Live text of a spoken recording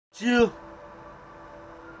Chill.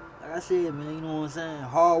 Like I said, man, you know what I'm saying?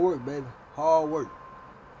 Hard work, baby. Hard work.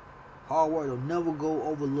 Hard work will never go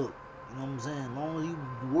overlooked. You know what I'm saying? As long as you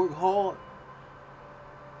work hard,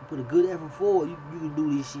 you put a good effort forward, you can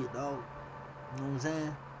do this shit, dog. You know what I'm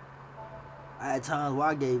saying? I had times where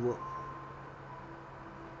I gave up.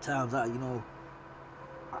 Times I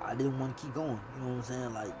didn't want to keep going. You know what I'm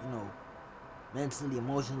saying? Like, mentally,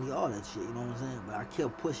 emotionally, all that shit. You know what I'm saying? But I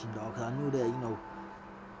kept pushing, dog, because I knew that,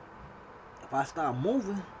 if I start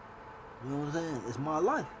moving, you know what I'm saying? It's my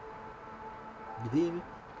life. You feel me?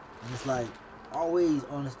 And it's like, always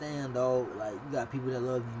understand, dog, like, you got people that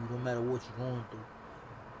love you no matter what you're going through.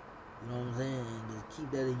 You know what I'm saying? And just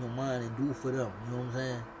keep that in your mind and do it for them. You know what I'm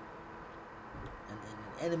saying? And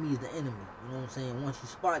the enemy is the enemy. You know what I'm saying? Once you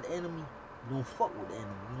spot the enemy, you don't fuck with the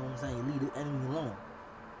enemy. You know what I'm saying? You leave the enemy alone.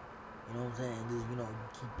 You know what I'm saying? And just, you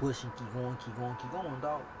keep pushing, keep going,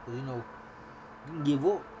 dog. Because, you can give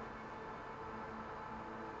up.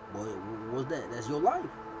 But what's that? That's your life.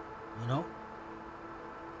 You know?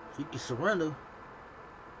 So you can surrender.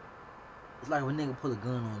 It's like if a nigga pull a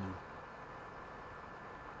gun on you.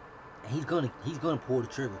 And he's gonna pull the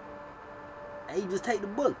trigger. And you just take the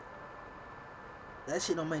bullet. That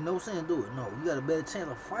shit don't make no sense, do it? No, you got a better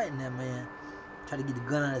chance of fighting that man. Try to get the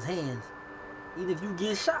gun out of his hands. Even if you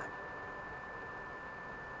get shot.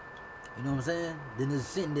 You know what I'm saying? Then just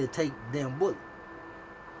sitting there take the damn bullet.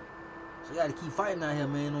 So you gotta keep fighting out here,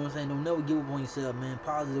 man. You know what I'm saying? Don't never give up on yourself, man.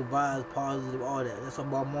 Positive vibes, positive, all that. That's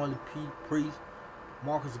something about Marley Priest,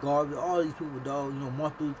 Marcus Garvey, all these people, dog.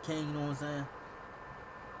 Martin Luther King, you know what I'm saying?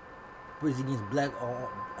 Preach against black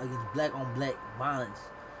on black violence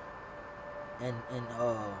and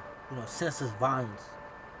senseless violence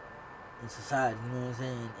in society, you know what I'm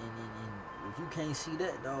saying? And if you can't see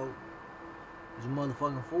that, dog, you're a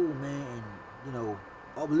motherfucking fool, man. And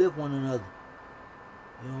uplift one another.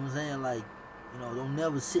 You know what I'm saying? Like, don't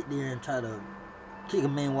never sit there and try to kick a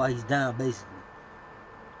man while he's down, basically.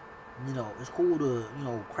 It's cool to,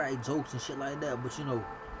 crack jokes and shit like that, but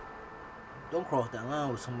don't cross that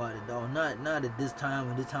line with somebody, dog. Not at this time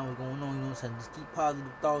when this time is going on, you know what I'm saying? Just keep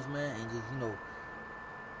positive thoughts, man, and just,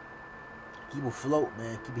 keep afloat,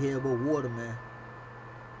 man. Keep your head above water, man.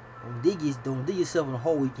 Don't dig yourself in a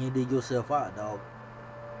hole you can't dig yourself out, dog.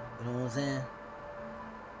 You know what I'm saying?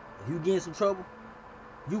 If you get in some trouble,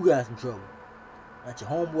 you got some trouble. Not your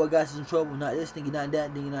homeboy got you some trouble, not this nigga, not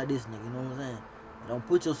that nigga, not this nigga, you know what I'm saying? And don't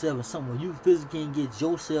put yourself in something where you physically can't get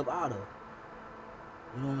yourself out of.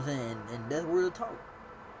 You know what I'm saying? And that's real talk.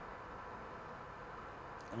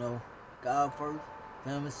 God first,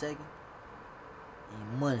 family second,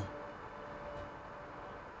 and money.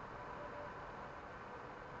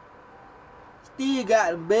 Still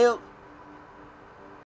got them belts.